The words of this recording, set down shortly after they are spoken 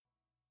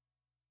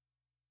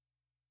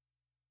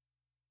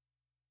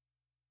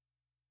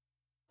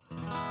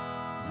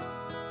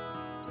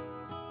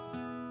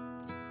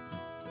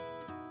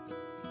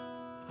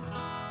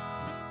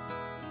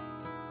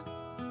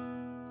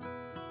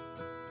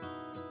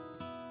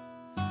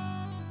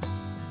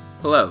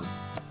Hello,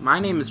 my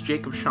name is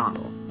Jacob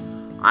Shondel.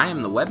 I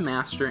am the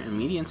Webmaster and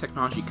Media and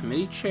Technology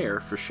Committee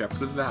Chair for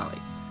Shepherd of the Valley,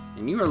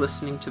 and you are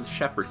listening to the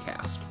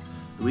Shepherdcast,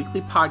 the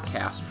weekly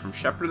podcast from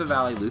Shepherd of the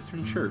Valley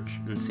Lutheran Church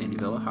in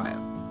Sandyville,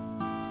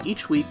 Ohio.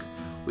 Each week,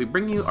 we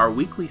bring you our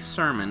weekly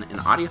sermon in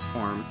audio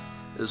form,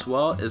 as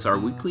well as our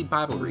weekly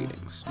Bible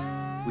readings.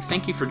 We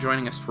thank you for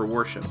joining us for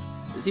worship,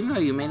 as even though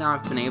you may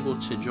not have been able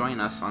to join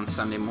us on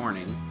Sunday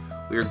morning,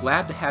 we are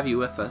glad to have you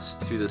with us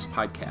through this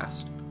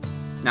podcast.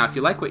 Now, if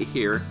you like what you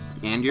hear,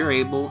 and you're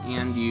able,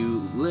 and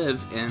you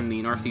live in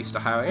the Northeast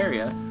Ohio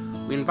area,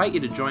 we invite you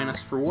to join us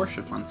for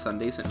worship on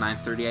Sundays at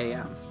 9:30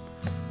 a.m.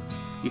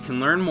 You can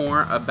learn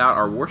more about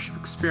our worship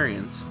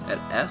experience at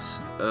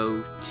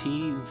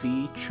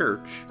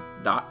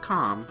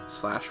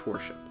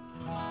sotvchurch.com/worship.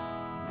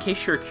 In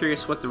case you're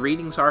curious what the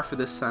readings are for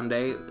this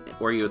Sunday,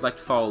 or you would like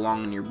to follow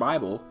along in your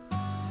Bible,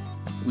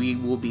 we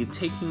will be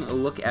taking a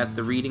look at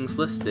the readings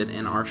listed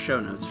in our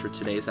show notes for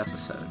today's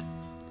episode.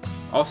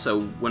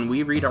 Also, when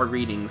we read our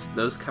readings,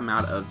 those come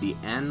out of the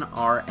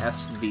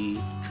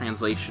NRSV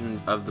translation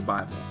of the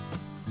Bible.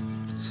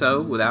 So,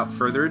 without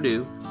further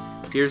ado,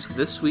 here's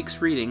this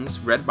week's readings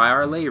read by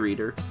our lay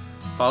reader,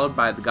 followed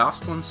by the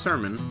Gospel and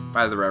Sermon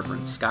by the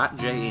Reverend Scott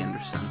J.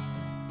 Anderson.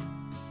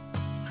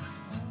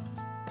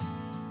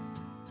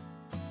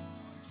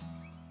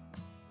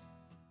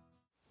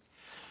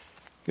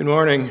 Good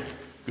morning.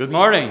 Good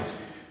morning.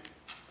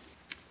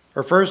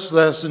 Our first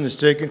lesson is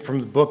taken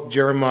from the book of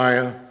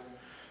Jeremiah,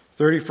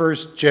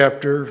 31st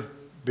chapter,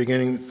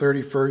 beginning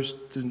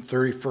 31st and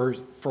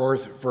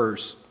 34th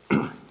verse.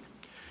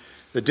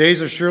 The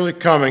days are surely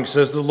coming,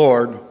 says the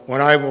Lord, when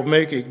I will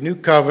make a new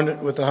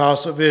covenant with the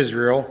house of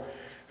Israel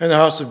and the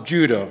house of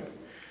Judah.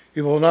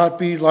 It will not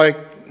be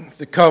like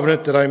the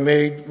covenant that I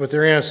made with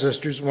their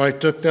ancestors when I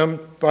took them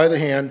by the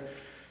hand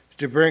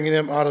to bring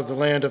them out of the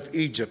land of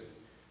Egypt,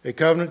 a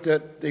covenant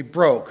that they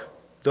broke,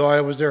 though I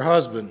was their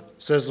husband,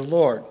 says the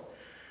Lord.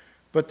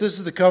 But this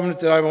is the covenant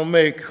that I will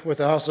make with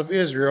the house of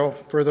Israel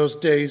for those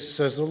days,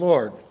 says the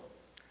Lord.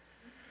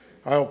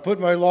 I will put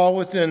my law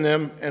within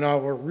them, and I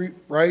will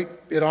write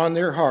it on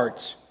their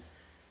hearts.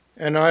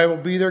 And I will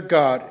be their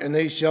God, and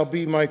they shall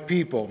be my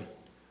people.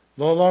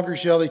 No longer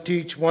shall they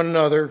teach one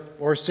another,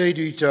 or say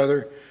to each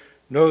other,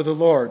 Know the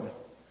Lord.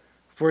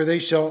 For they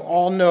shall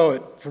all know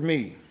it for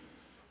me,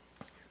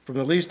 from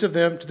the least of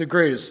them to the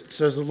greatest,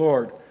 says the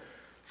Lord.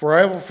 For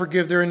I will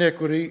forgive their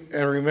iniquity,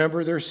 and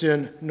remember their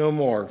sin no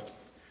more.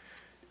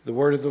 The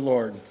word of the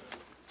Lord.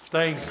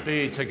 Thanks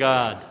be to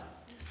God.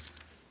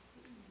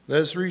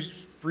 Let us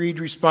read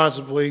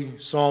responsively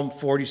Psalm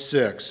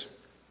 46.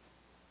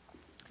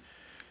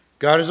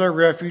 God is our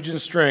refuge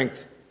and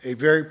strength, a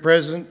very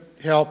present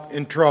help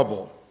in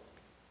trouble.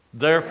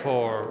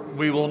 Therefore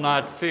we will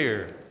not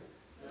fear,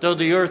 though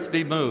the earth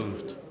be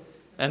moved,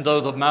 and though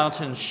the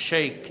mountains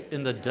shake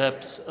in the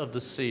depths of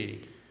the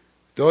sea.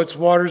 Though its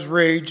waters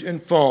rage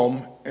and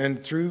foam,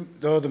 and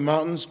though the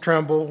mountains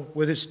tremble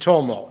with its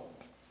tumult.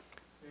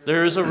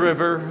 There is a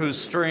river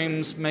whose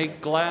streams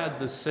make glad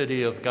the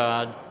city of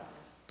God,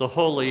 the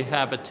holy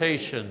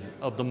habitation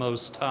of the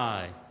Most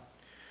High.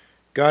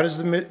 God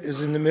is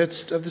in the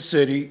midst of the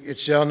city, it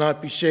shall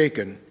not be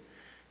shaken.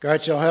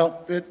 God shall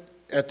help it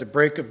at the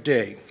break of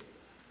day.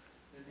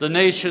 The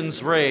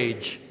nations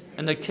rage,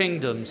 and the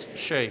kingdoms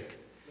shake.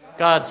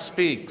 God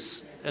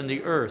speaks, and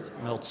the earth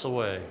melts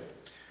away.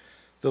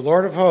 The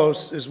Lord of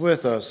hosts is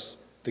with us.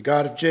 The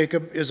God of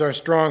Jacob is our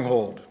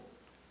stronghold.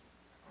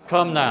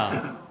 Come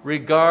now,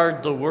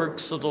 regard the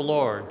works of the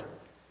Lord,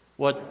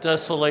 what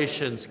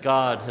desolations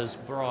God has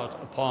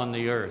brought upon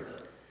the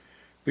earth.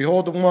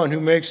 Behold the one who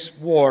makes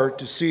war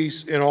to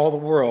cease in all the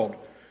world,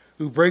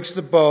 who breaks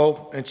the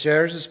bow and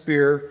shatters the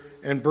spear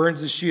and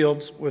burns the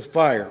shields with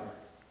fire.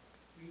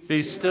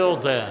 Be still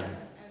then,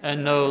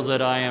 and know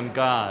that I am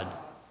God.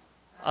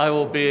 I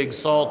will be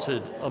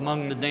exalted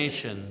among the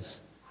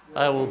nations.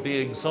 I will be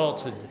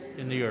exalted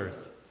in the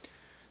earth.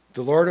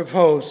 The Lord of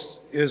hosts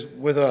is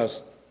with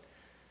us.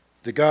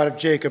 The God of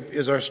Jacob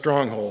is our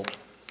stronghold.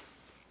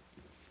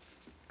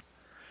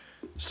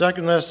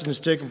 Second lesson is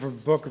taken from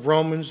the book of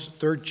Romans,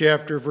 3rd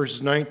chapter,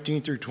 verses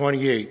 19 through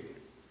 28.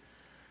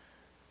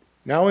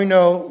 Now we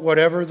know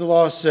whatever the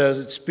law says,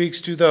 it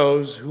speaks to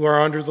those who are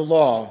under the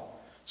law,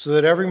 so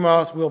that every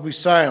mouth will be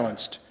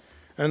silenced,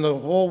 and the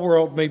whole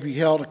world may be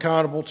held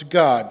accountable to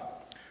God.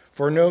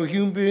 For no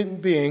human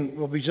being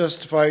will be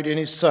justified in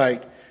his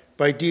sight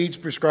by deeds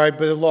prescribed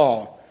by the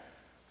law.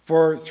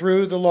 For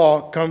through the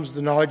law comes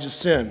the knowledge of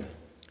sin.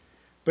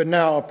 But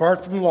now,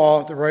 apart from the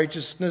law, the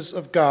righteousness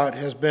of God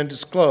has been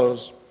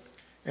disclosed,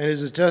 and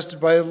is attested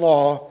by the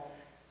law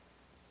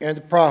and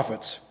the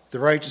prophets, the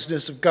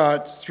righteousness of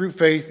God through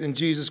faith in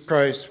Jesus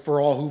Christ for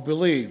all who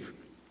believe.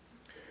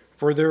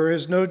 For there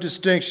is no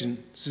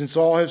distinction, since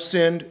all have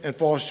sinned and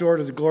fall short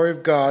of the glory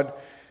of God.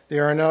 They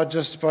are now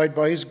justified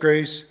by his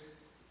grace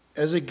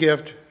as a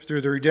gift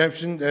through the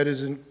redemption that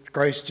is in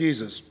Christ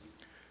Jesus,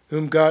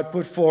 whom God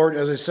put forward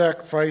as a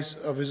sacrifice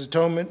of his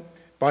atonement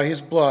by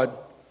his blood,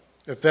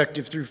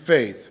 effective through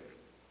faith.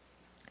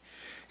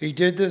 He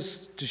did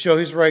this to show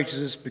his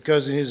righteousness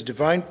because in his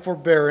divine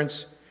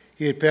forbearance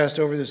he had passed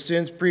over the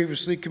sins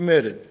previously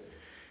committed.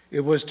 It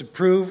was to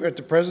prove at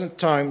the present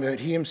time that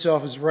he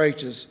himself is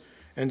righteous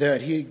and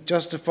that he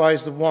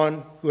justifies the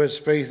one who has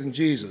faith in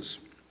Jesus.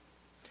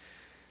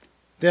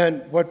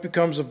 Then what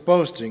becomes of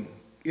boasting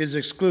is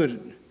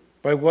excluded.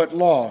 By what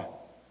law?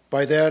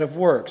 By that of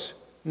works?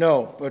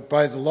 No, but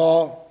by the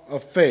law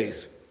of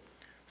faith.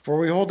 For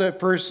we hold that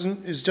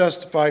person is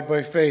justified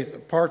by faith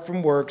apart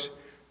from works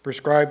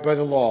prescribed by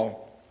the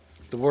law.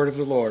 The word of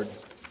the Lord.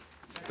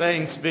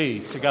 Thanks be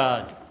to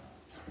God.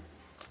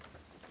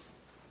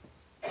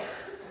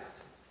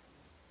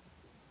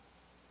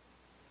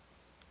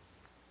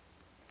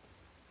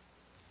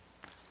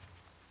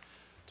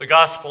 The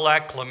Gospel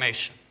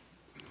Acclamation.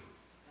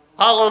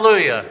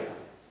 Hallelujah!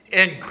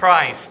 In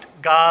Christ,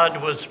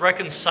 God was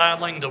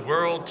reconciling the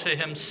world to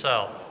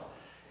himself,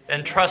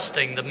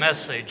 entrusting the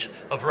message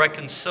of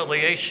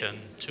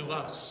reconciliation to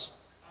us.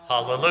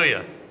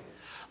 Hallelujah!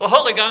 The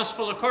Holy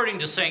Gospel according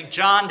to St.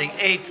 John, the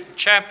 8th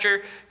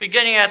chapter,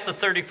 beginning at the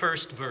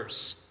 31st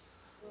verse.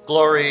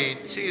 Glory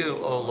to you,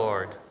 O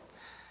Lord.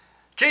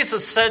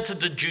 Jesus said to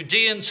the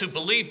Judeans who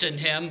believed in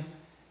him,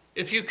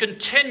 "If you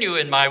continue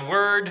in my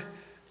word,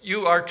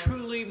 you are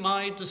truly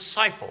my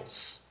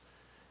disciples,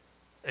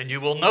 and you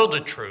will know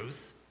the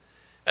truth,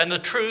 and the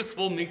truth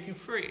will make you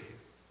free."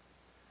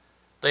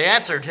 They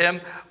answered him,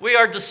 "We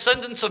are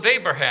descendants of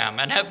Abraham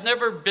and have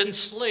never been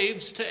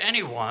slaves to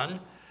anyone.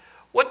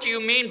 What do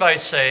you mean by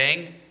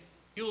saying,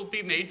 'You will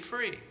be made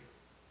free'?"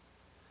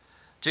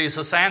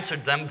 Jesus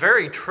answered them,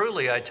 "Very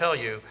truly, I tell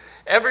you,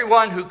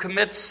 everyone who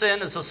commits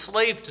sin is a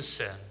slave to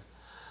sin.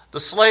 The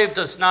slave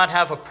does not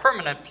have a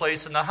permanent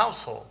place in the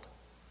household.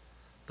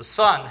 The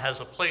Son has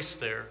a place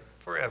there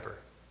forever.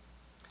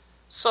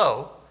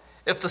 So,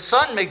 if the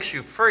Son makes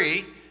you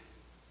free,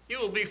 you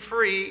will be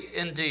free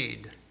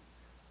indeed.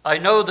 I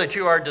know that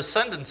you are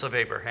descendants of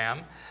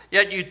Abraham,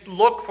 yet you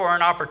look for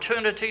an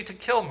opportunity to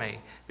kill me,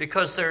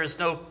 because there is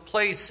no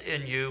place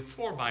in you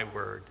for my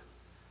word.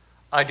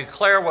 I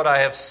declare what I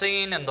have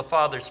seen in the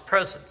Father's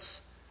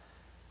presence.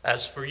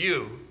 As for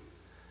you,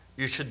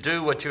 you should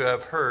do what you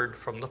have heard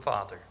from the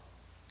Father."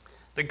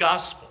 The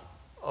Gospel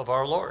of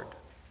our Lord.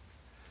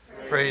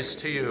 Praise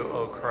to you,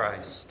 O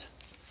Christ.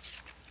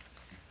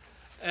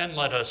 And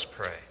let us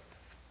pray.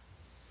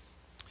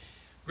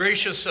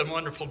 Gracious and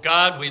wonderful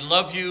God, we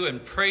love you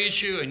and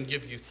praise you and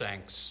give you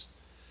thanks.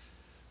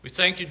 We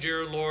thank you,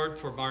 dear Lord,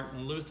 for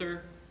Martin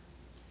Luther,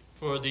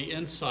 for the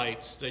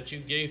insights that you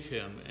gave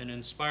him and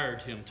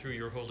inspired him through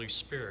your Holy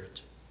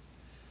Spirit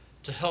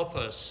to help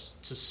us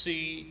to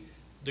see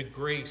the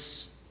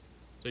grace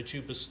that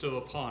you bestow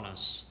upon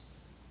us,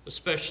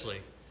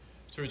 especially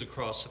through the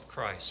cross of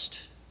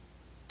Christ.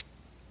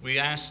 We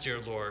ask, dear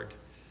Lord,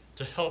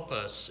 to help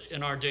us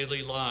in our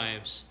daily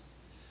lives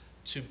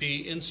to be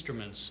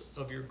instruments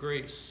of your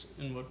grace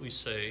in what we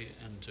say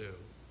and do.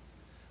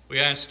 We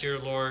ask, dear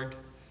Lord,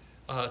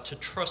 to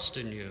trust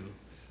in you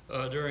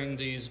during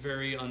these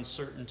very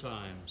uncertain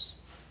times,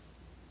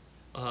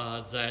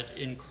 that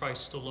in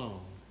Christ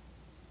alone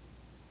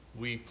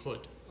we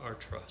put our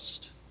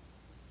trust.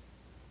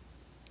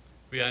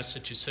 We ask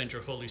that you send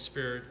your Holy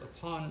Spirit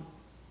upon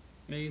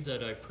me,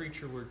 that I preach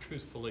your word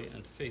truthfully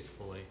and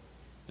faithfully.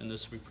 And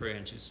this we pray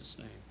in Jesus'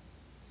 name.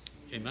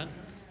 Amen.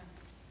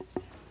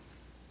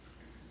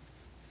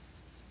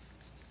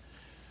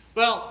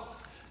 Well,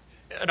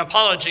 and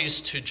apologies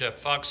to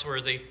Jeff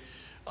Foxworthy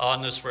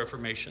on this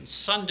Reformation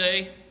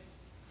Sunday.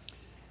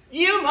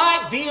 You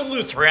might be a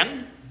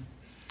Lutheran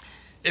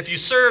if you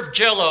serve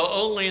Jell-O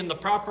only in the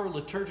proper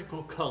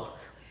liturgical color.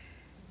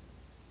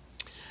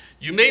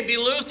 You may be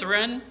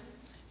Lutheran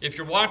if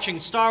you're watching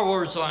Star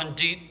Wars on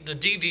the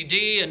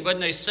DVD, and when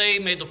they say,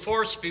 "May the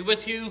Force be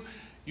with you,"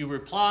 you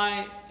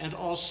reply, "and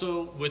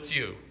also with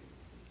you."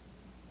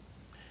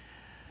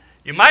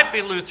 You might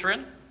be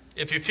Lutheran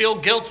if you feel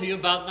guilty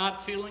about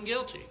not feeling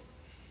guilty.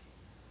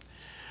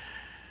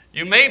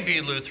 You may be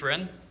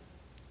Lutheran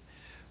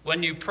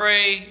when you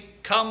pray,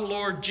 "Come,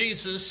 Lord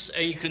Jesus,"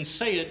 and you can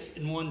say it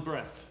in one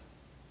breath.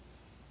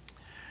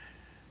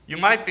 You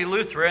might be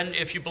Lutheran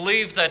if you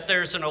believe that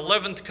there's an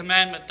 11th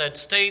commandment that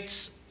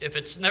states, if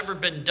it's never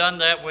been done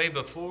that way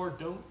before,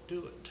 don't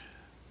do it.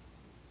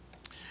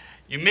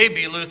 You may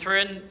be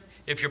Lutheran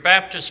if your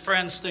Baptist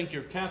friends think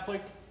you're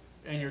Catholic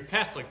and your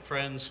Catholic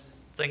friends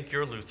think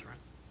you're Lutheran,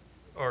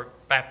 or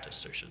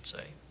Baptist, I should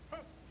say.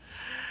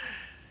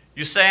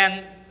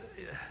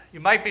 You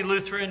might be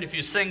Lutheran if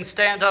you sing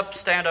stand up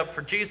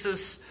for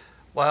Jesus,"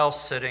 while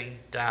sitting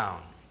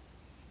down.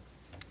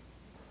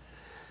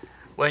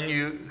 When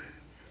you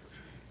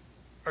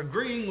are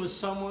agreeing with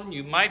someone,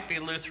 you might be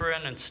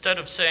Lutheran. Instead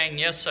of saying,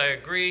 "Yes, I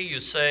agree," you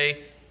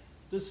say,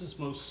 "This is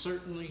most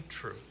certainly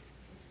true."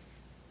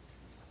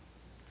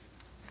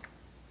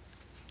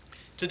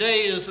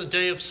 Today is a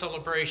day of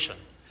celebration,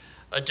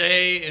 a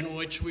day in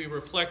which we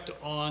reflect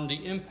on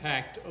the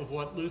impact of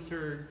what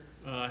Luther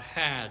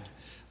had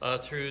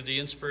through the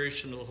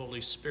inspiration of the Holy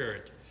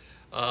Spirit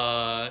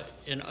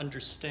in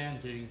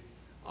understanding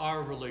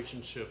our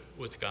relationship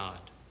with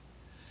God.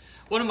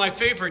 One of my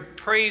favorite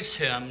praise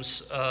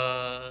hymns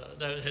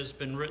that has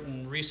been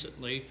written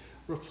recently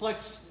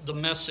reflects the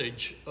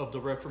message of the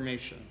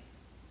Reformation.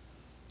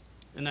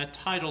 And that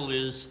title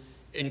is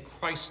In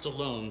Christ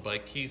Alone by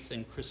Keith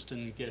and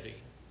Kristen Getty.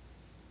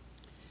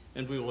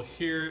 And we will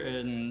hear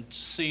and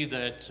see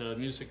that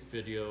music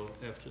video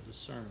after the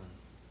sermon.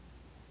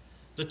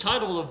 The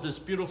title of this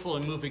beautiful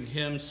and moving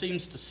hymn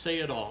seems to say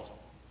it all,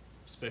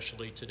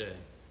 especially today.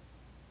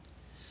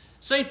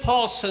 St.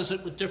 Paul says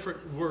it with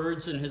different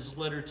words in his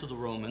letter to the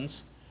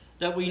Romans,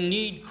 that we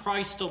need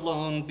Christ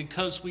alone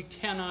because we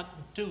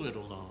cannot do it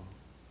alone.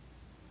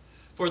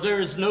 For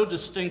there is no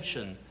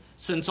distinction,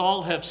 since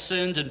all have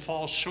sinned and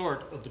fall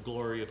short of the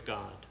glory of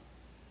God.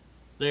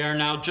 They are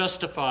now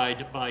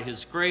justified by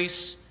his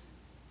grace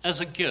as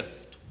a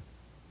gift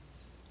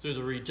through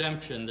the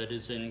redemption that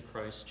is in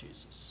Christ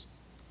Jesus.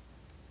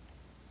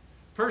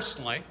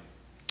 Personally,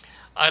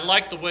 I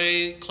like the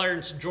way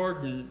Clarence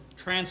Jordan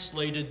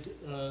translated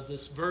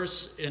this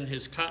verse in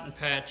his Cotton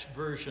Patch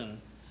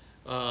version,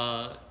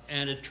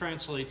 and it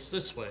translates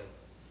this way.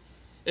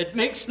 It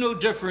makes no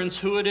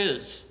difference who it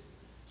is,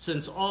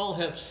 since all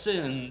have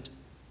sinned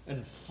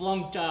and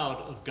flunked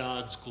out of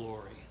God's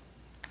glory.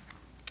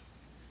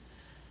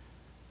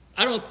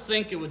 I don't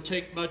think it would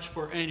take much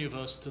for any of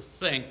us to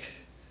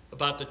think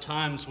about the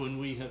times when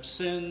we have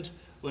sinned,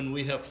 when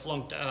we have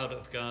flunked out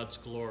of God's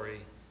glory,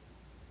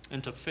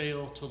 and to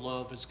fail to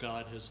love as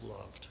God has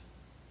loved.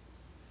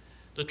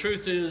 The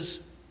truth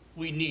is,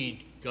 we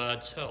need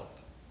God's help.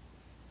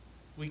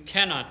 We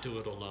cannot do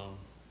it alone.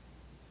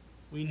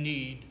 We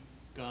need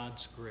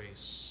God's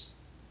grace.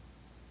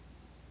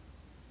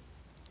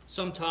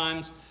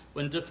 Sometimes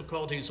when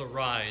difficulties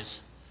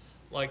arise,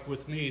 like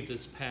with me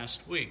this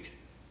past week,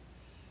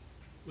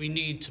 we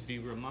need to be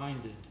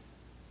reminded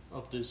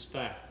of this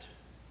fact,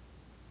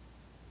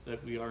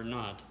 that we are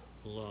not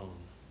alone.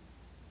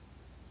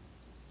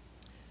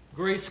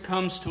 Grace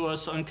comes to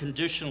us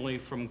unconditionally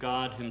from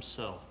God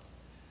himself.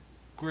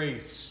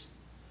 Grace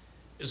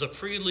is a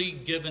freely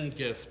given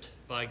gift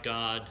by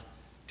God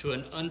to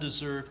an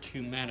undeserved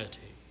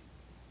humanity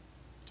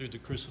through the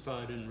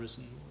crucified and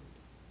risen Lord.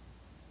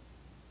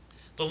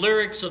 The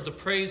lyrics of the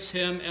praise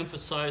hymn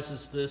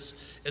emphasizes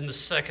this in the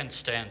second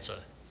stanza.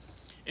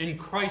 In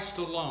Christ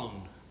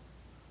alone,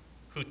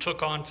 who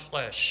took on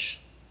flesh,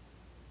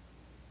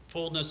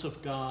 fullness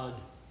of God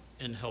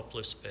in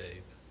helpless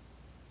babe.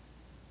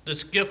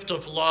 This gift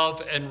of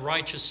love and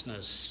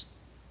righteousness,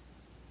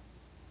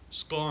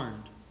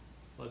 scorned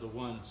by the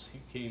ones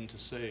he came to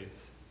save.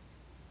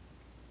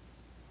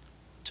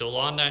 Till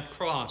on that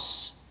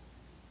cross,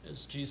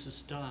 as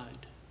Jesus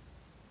died,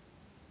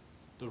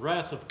 the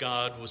wrath of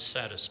God was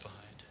satisfied.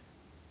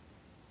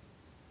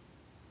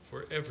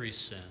 For every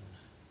sin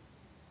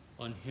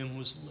on him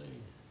was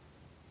laid.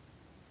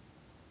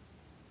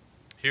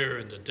 Here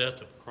in the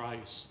death of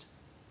Christ,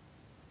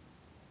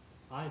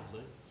 I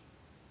live.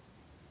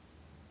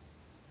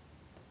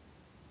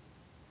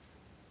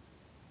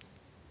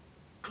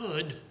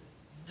 Good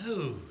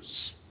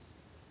news.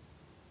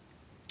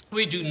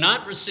 We do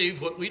not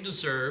receive what we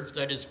deserve,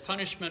 that is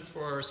punishment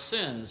for our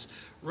sins.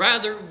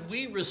 Rather,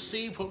 we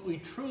receive what we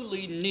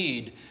truly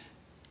need,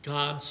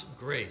 God's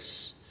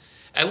grace.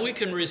 And we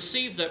can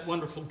receive that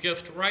wonderful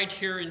gift right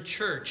here in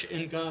church,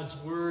 in God's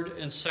word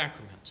and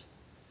sacrament.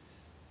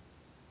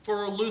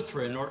 For a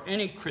Lutheran, or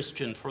any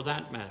Christian for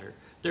that matter,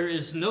 there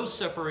is no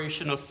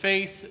separation of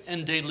faith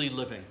and daily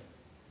living.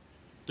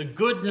 The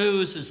good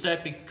news is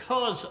that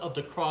because of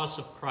the cross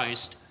of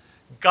Christ,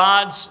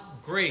 God's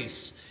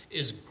grace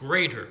is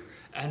greater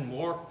and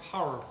more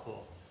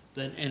powerful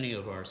than any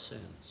of our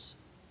sins.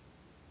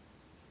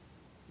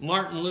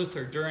 Martin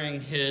Luther, during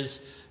his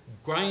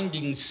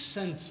grinding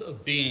sense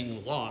of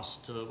being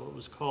lost, what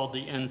was called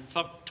the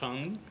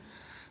Anfechtung,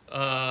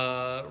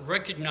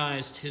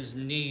 recognized his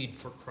need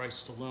for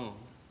Christ alone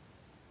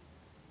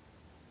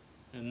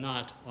and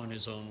not on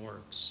his own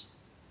works.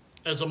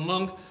 As a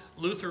monk,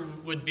 Luther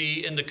would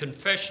be in the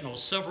confessional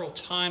several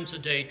times a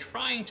day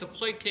trying to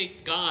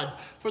placate God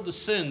for the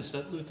sins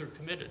that Luther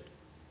committed.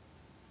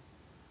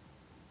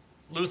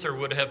 Luther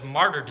would have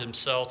martyred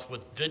himself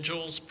with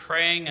vigils,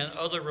 praying, and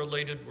other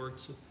related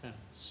works of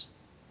penance.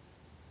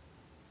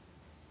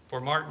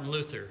 For Martin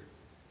Luther,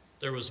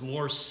 there was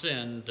more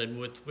sin than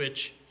with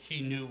which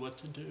he knew what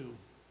to do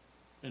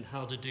and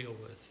how to deal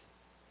with,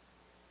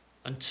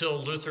 until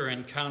Luther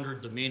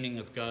encountered the meaning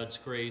of God's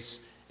grace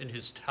in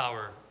his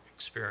tower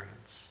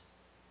experience.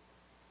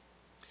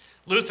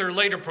 Luther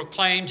later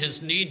proclaimed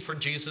his need for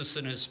Jesus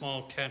in his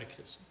small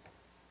catechism.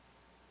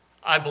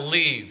 I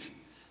believe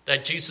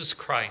that Jesus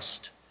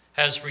Christ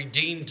has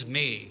redeemed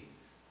me,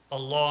 a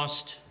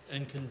lost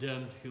and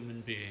condemned human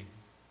being.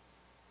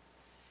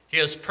 He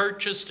has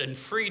purchased and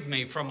freed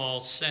me from all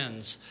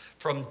sins,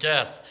 from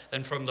death,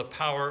 and from the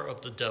power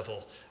of the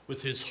devil,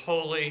 with his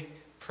holy,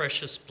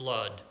 precious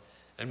blood,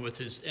 and with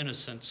his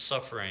innocent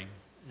suffering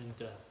and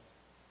death.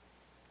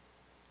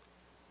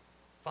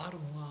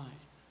 Bottom line,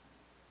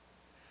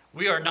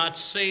 we are not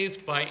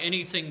saved by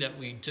anything that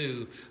we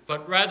do,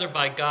 but rather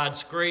by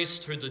God's grace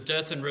through the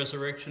death and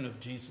resurrection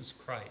of Jesus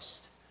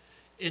Christ.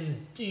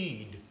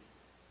 indeed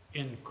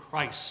in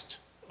Christ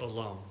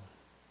alone.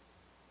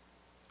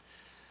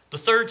 The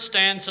third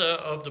stanza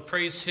of the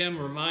praise hymn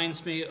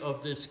reminds me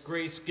of this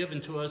grace given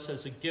to us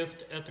as a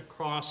gift at the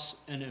cross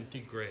and empty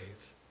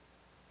grave.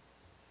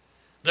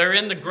 There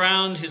in the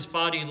ground his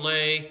body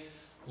lay,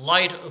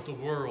 light of the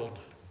world,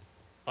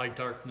 by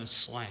darkness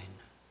slain.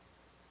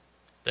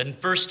 Then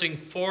bursting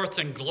forth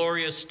in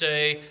glorious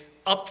day,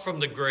 up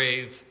from the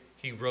grave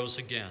he rose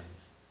again.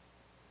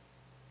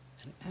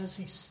 And as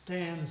he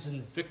stands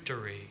in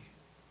victory,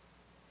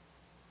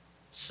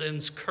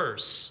 sin's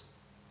curse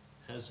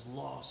has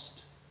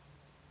lost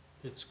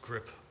its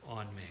grip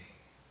on me.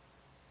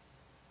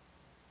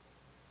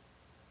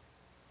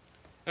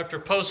 After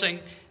posing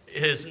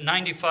his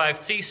 95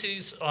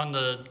 theses on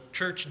the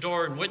church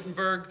door in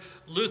Wittenberg,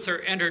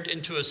 Luther entered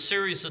into a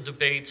series of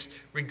debates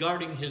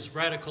regarding his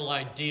radical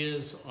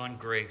ideas on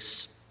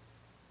grace.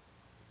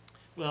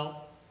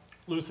 Well,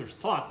 Luther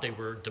thought they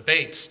were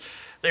debates.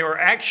 They were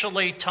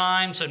actually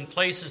times and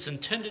places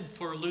intended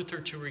for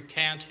Luther to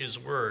recant his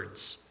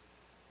words.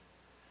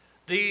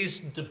 These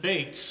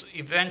debates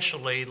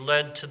eventually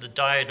led to the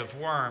Diet of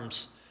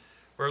Worms,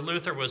 where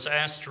Luther was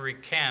asked to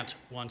recant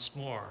once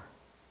more.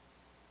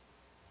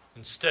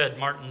 Instead,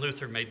 Martin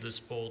Luther made this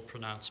bold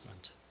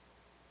pronouncement: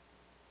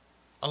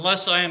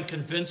 "Unless I am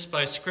convinced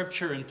by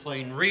Scripture and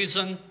plain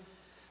reason,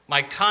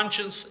 my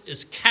conscience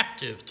is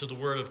captive to the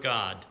Word of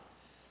God.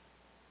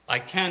 I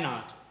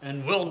cannot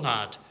and will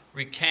not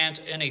recant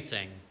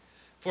anything,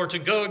 for to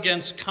go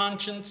against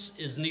conscience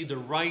is neither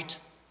right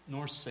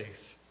nor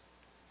safe.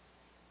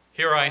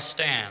 Here I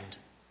stand.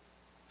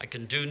 I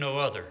can do no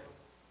other.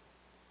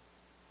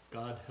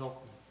 God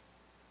help me.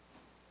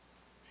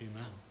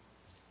 Amen."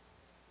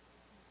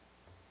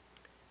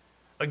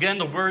 Again,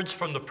 the words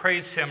from the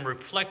praise hymn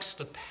reflects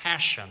the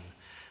passion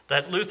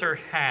that Luther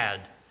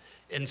had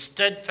in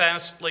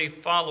steadfastly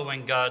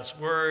following God's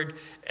word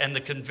and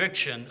the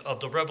conviction of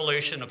the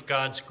revelation of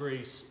God's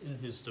grace in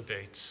his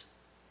debates.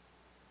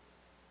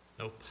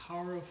 No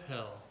power of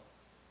hell,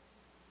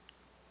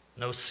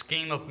 no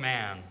scheme of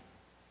man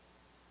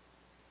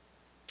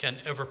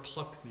can ever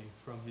pluck me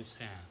from his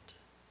hand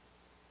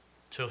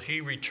till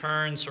he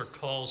returns or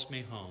calls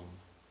me home.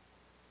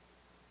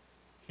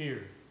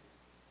 Here,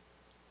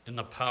 in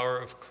the power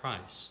of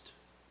Christ,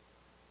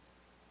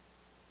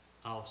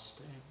 I'll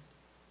stand.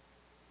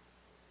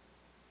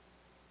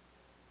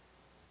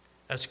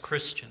 As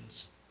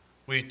Christians,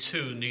 we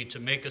too need to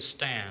make a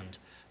stand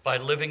by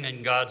living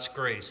in God's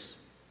grace,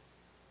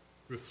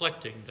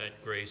 reflecting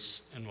that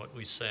grace in what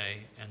we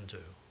say and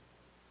do.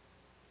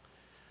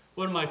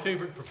 One of my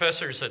favorite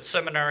professors at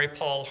seminary,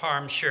 Paul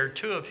Harms, shared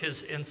two of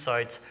his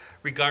insights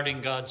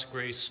regarding God's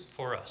grace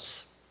for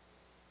us.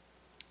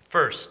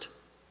 First,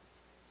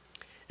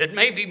 it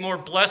may be more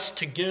blessed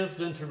to give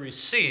than to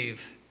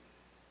receive,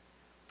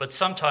 but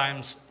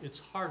sometimes it's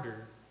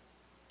harder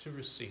to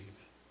receive.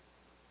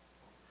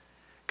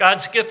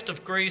 God's gift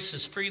of grace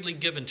is freely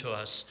given to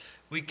us.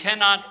 We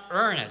cannot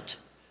earn it,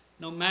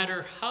 no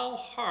matter how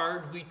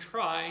hard we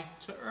try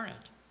to earn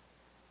it.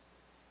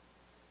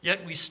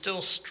 Yet we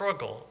still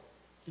struggle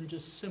in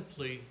just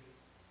simply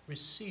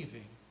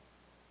receiving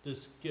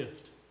this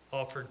gift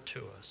offered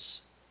to us.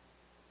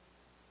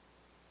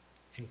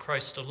 In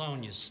Christ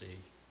alone, you see,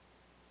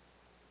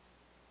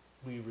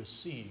 we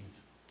receive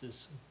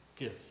this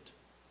gift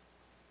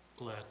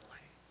gladly.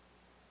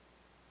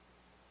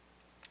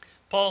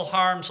 Paul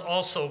Harms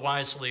also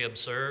wisely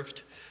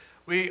observed,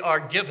 we are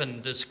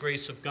given this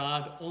grace of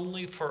God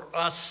only for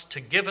us to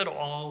give it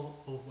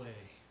all away.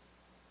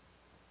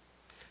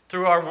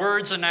 Through our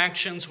words and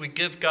actions, we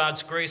give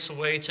God's grace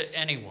away to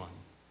anyone.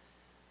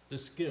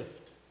 This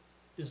gift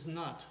is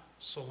not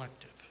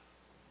selective.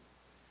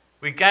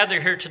 We gather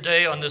here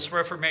today on this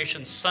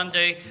Reformation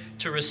Sunday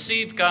to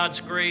receive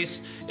God's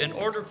grace in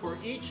order for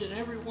each and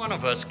every one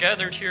of us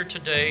gathered here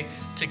today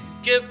to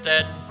give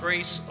that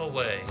grace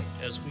away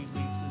as we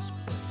leave this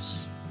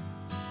place,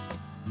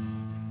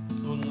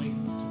 only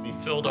to be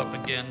filled up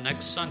again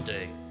next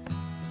Sunday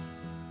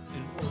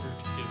in order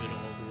to give it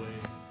all away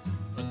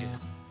again.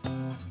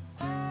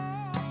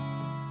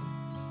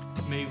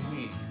 May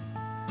we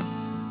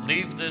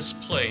leave this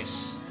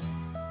place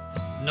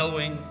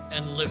knowing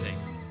and living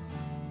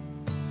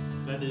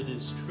that it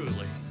is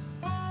truly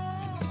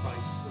in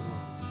Christ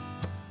alone.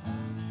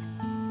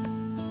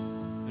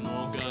 And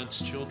all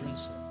God's children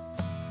say.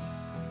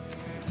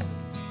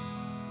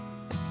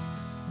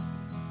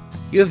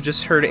 You have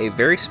just heard a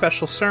very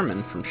special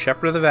sermon from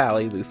Shepherd of the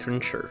Valley Lutheran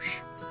Church.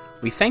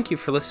 We thank you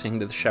for listening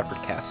to the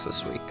Shepherd Cast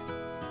this week.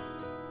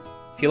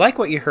 If you like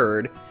what you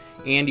heard,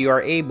 and you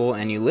are able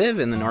and you live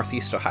in the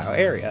Northeast Ohio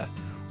area,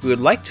 we would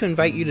like to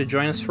invite you to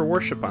join us for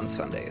worship on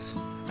Sundays.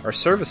 Our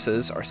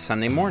services are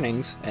Sunday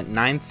mornings at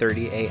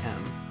 9:30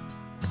 a.m.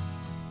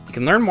 You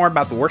can learn more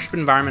about the worship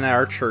environment at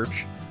our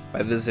church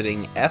by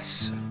visiting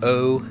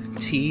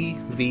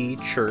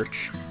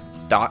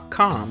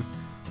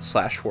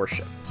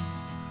sotvchurch.com/worship.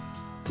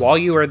 While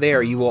you are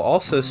there, you will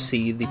also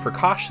see the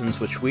precautions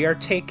which we are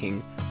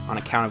taking on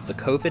account of the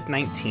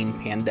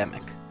COVID-19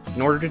 pandemic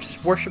in order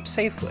to worship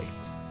safely.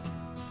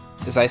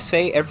 As I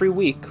say every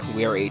week,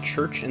 we are a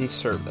church in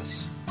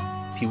service.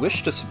 If you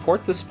wish to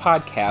support this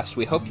podcast,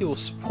 we hope you will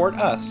support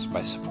us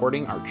by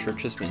supporting our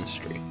church's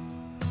ministry.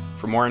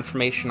 For more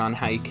information on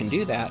how you can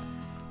do that,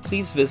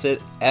 please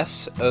visit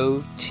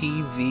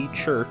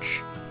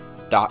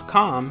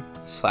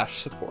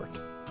sotvchurch.com/support.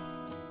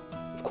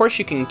 Of course,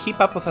 you can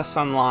keep up with us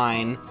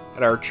online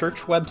at our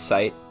church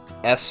website,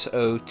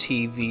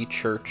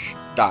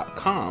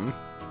 sotvchurch.com,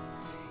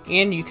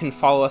 and you can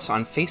follow us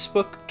on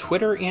Facebook,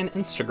 Twitter, and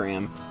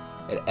Instagram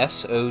at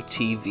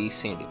SOTV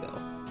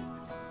Sandyville.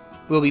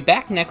 We'll be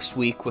back next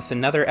week with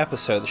another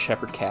episode of the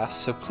Shepherd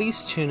Cast, so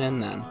please tune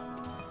in then.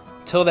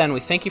 Till then, we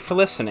thank you for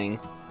listening,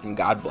 and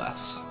God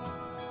bless.